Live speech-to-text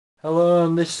Hello,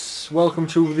 and welcome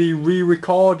to the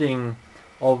re-recording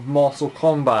of Mortal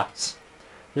Kombat.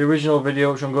 The original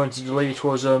video, which I'm going to delete,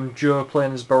 was Joe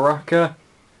playing as Baraka.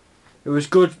 It was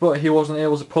good, but he wasn't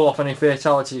able to pull off any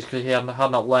fatalities because he had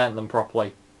not learnt them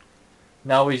properly.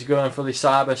 Now he's going for the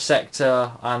Cyber,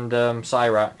 Sektor, and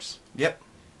Cyrax. Yep.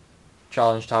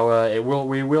 Challenge tower.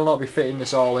 We will not be fitting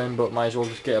this all in, but might as well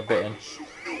just get a bit in.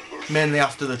 Mainly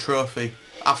after the trophy.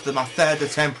 After my third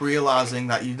attempt realising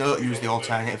that you don't use the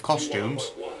alternative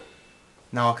costumes,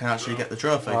 now I can actually get the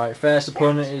trophy. Alright, first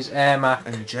opponent is Ermac.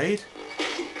 And Jade.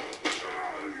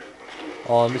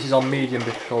 Oh, and this is on medium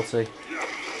difficulty.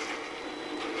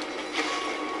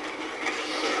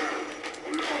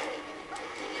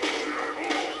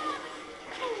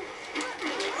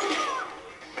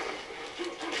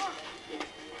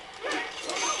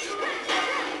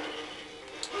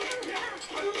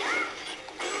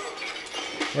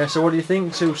 Yeah, so what do you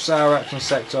think to Cyrax and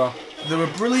Sektor? They're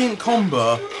a brilliant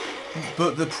combo,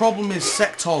 but the problem is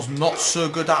Sektor's not so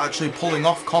good at actually pulling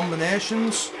off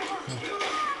combinations.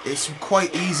 It's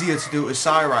quite easier to do it with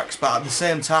Cyrax, but at the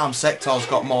same time Sektor's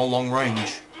got more long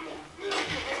range.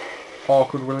 Or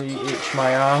could really itch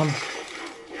my arm.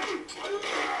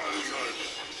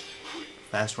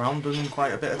 First round done in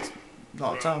quite a bit of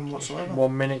not of time whatsoever.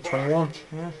 1 minute 21.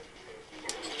 Yeah.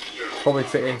 Probably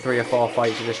fit in 3 or 4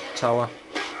 fights of this tower.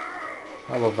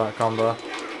 I love that combo.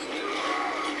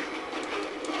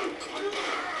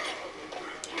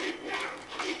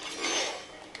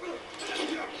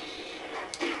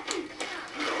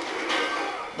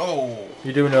 Oh.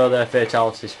 You do know their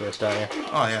fatalities first, don't you?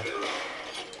 Oh yeah.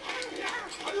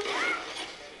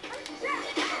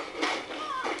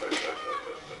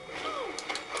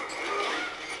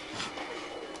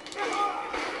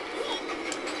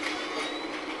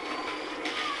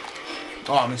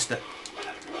 Oh, I missed it.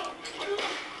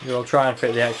 You'll try and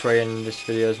fit the X-ray in this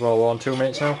video as well. We're on 2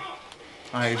 minutes now.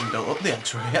 I haven't even built up the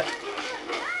X-ray yet.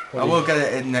 What I will get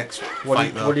it in next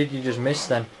fight though. What did you just miss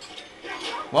then?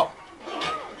 What?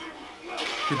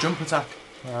 The jump attack.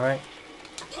 Alright.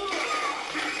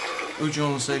 Who do you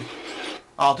want to see?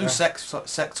 I'll do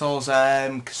Sektor's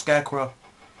Scarecrow.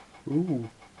 Ooh.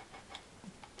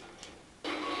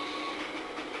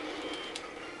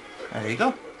 There you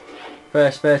go.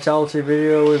 First fatality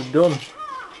video is done.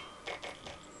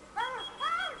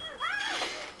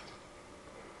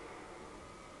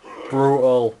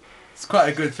 Brutal. It's quite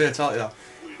a good fatality though.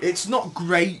 It's not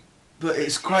great, but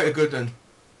it's quite a good one.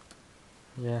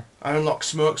 Yeah. I unlocked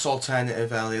Smoke's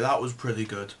alternative earlier, that was pretty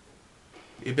good.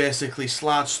 He basically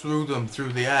slides through them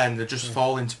through the air and they just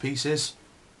fall into pieces.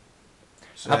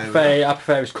 So I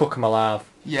prefer his cook 'em alive.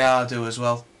 yeah, I do as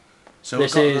well. So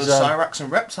This we've got is, the Cyrax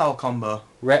and Reptile combo.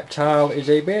 Reptile is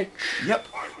a bitch. Yep.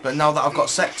 But now that I've got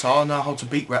Sektor, I know how to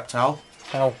beat Reptile.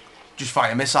 How? Just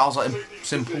fire missiles at him.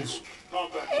 Simples.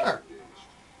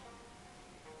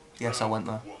 Yes, I went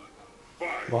there.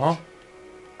 What?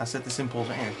 I said the simples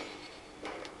at him.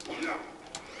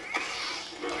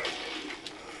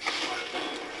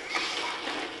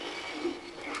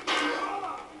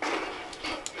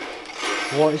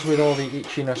 What is with all the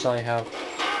itchiness I have?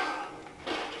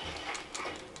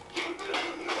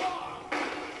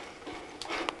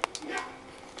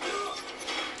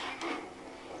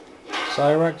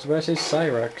 Cyrax versus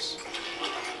Cyrax.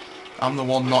 I'm the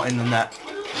one not in the net.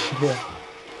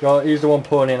 Yeah. He's the one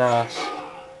pulling in arse.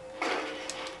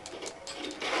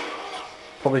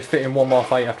 Probably fit in one more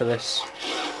fight after this.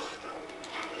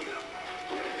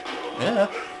 Yeah.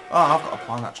 Oh, I've got a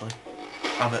plan actually.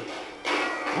 Have it.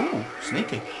 Ooh,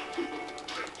 sneaky.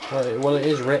 Well, it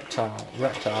is Reptile.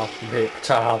 Reptile.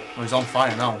 Well, he's on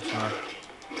fire now, so.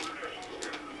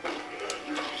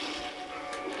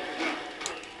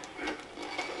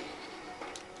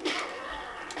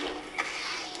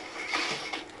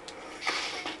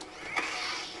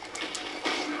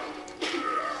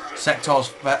 Sektor's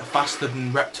faster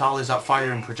than Reptile is at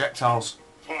firing projectiles.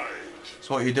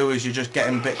 So what you do is you just get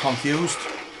him a bit confused.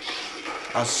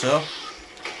 As so.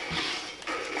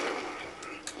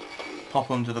 Pop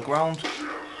him to the ground.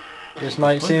 This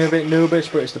might seem a bit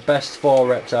noobish, but it's the best for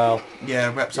Reptile.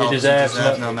 Yeah, Reptile He doesn't deserves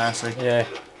deserve no mercy. Yeah.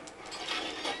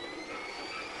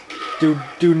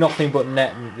 Do nothing but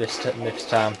net this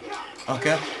time.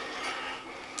 Okay.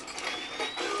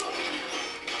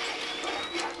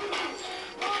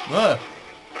 Whoa.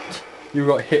 You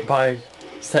got hit by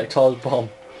Sektor's bomb.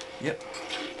 Yep.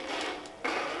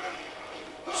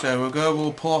 So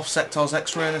we'll pull off Sektor's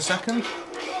X-ray in a second.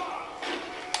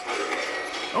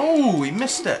 Oh, he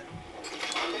missed it.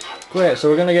 Great, so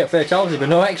we're going to get fatality, but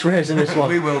no X-rays in this one.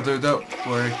 We will do, don't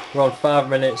worry. We're on 5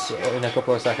 minutes in a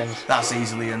couple of seconds. That's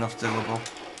easily enough doable.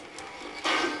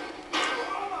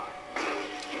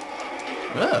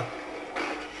 Yeah.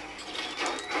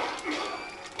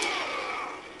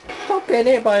 Stop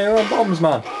getting hit by your own bombs,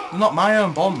 man. They're not my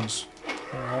own bombs.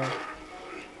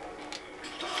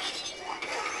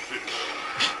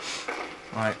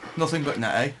 Right, nothing but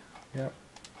net, eh? Yep.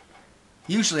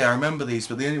 Usually I remember these,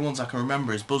 but the only ones I can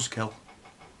remember is buzzkill.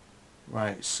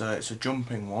 Right, so it's a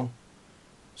jumping one.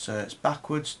 So it's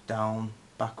backwards, down,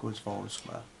 backwards, forward,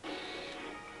 square.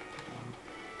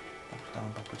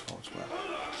 Down, backwards, forward, square.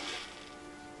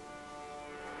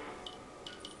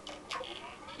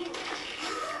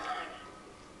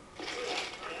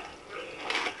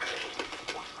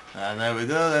 And there we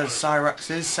go, there's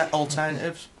Cyrax's set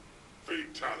alternatives.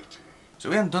 Fatality. So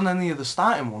we haven't done any of the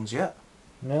starting ones yet.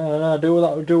 No, do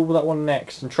that one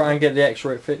next, and try and get the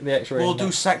X-ray. We'll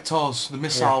do Sectors, the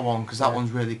missile one, because that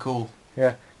one's really cool.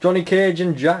 Yeah, Johnny Cage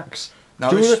and Jax.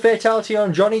 Now Do the fatality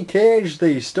on Johnny Cage,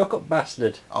 the stuck-up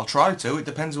bastard. I'll try to. It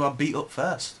depends who I beat up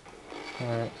first.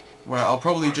 Alright. Well, I'll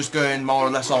probably just go in more or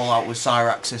less all out with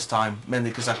Cyrax this time,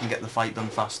 mainly because I can get the fight done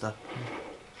faster.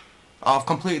 I've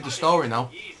completed the story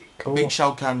now. Cool. Beat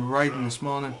Shao Kahn riding this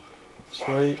morning.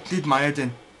 Sweet. Did my head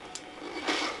in.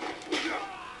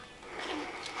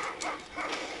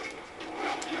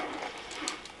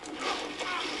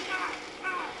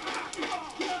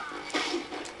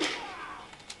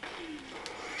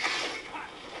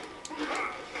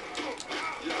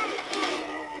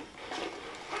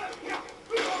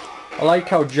 I like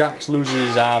how Jax loses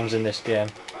his arms in this game.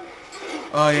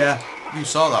 Oh yeah, you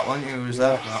saw that one. You was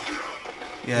there for that.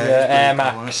 Yeah. Yeah, it's pretty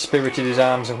Ermac cool, isn't spirited his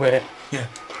arms away. it? Yeah.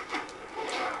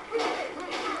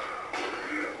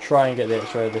 Try and get the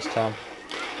X-ray this time.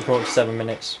 We've got 7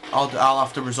 minutes. I'll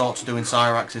have to resort to doing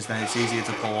Cyrax's then. It's easier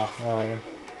to pull off. Oh, yeah.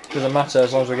 Doesn't matter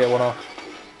as long as we get one off.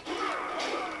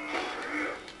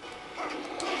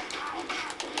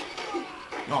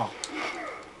 Oh.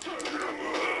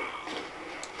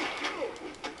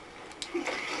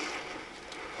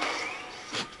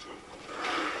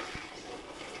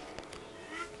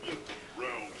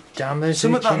 Damn, there's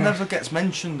Something that never gets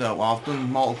mentioned though while I've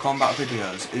done Mortal Kombat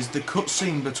videos is the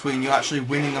cutscene between you actually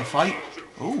winning a fight.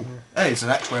 Ooh, hey, it's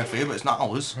an X-ray for you, but it's not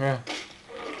ours. Yeah.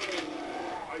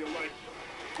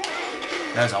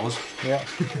 There's ours. Yeah.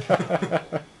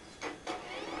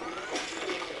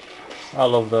 I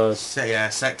love those. Yeah,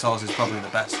 Sectors is probably the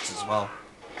best as well.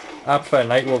 I prefer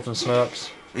Nightwolf and Smokes.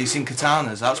 Have you seen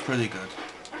Katanas? That's pretty good.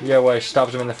 Yeah, where he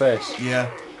stabs him in the face. Yeah,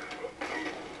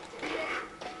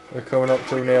 We're coming up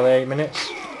to nearly 8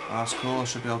 minutes. that's cool. I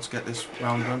should be able to get this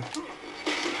round done.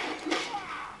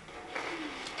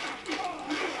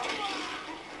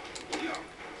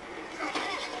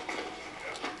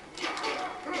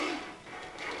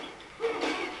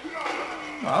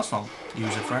 Well, that's not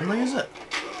user-friendly, is it?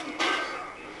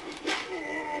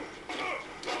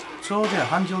 Told you,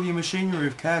 handle your machinery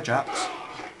with care, Jax.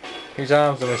 His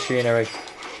arms are machinery.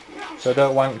 So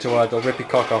don't wank too hard, they'll rip your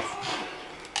cock off.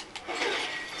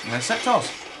 Yeah, Sectors.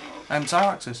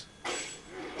 Cyrax's.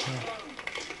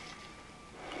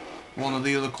 One of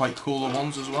the other quite cooler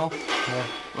ones as well. Yeah.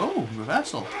 Oh,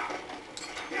 reversal.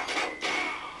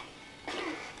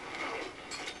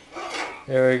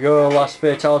 Here we go, last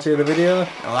fatality of the video.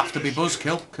 It'll have to be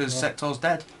Buzzkill, because Sector's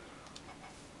dead.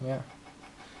 Yeah.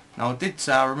 Now I did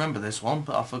say I remember this one,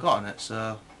 but I've forgotten it,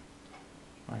 so...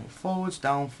 Right, forwards,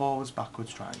 down, forwards,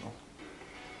 backwards, triangle.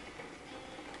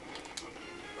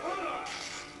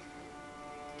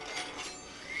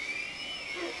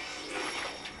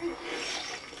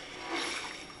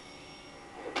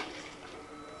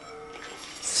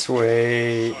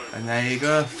 Sweet. And there you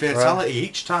go, fatality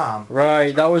each time.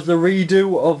 Right, that was the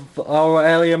redo of our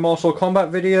earlier Mortal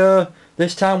Kombat video,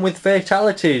 this time with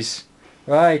fatalities.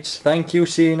 Right, thank you,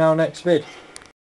 see you now next vid.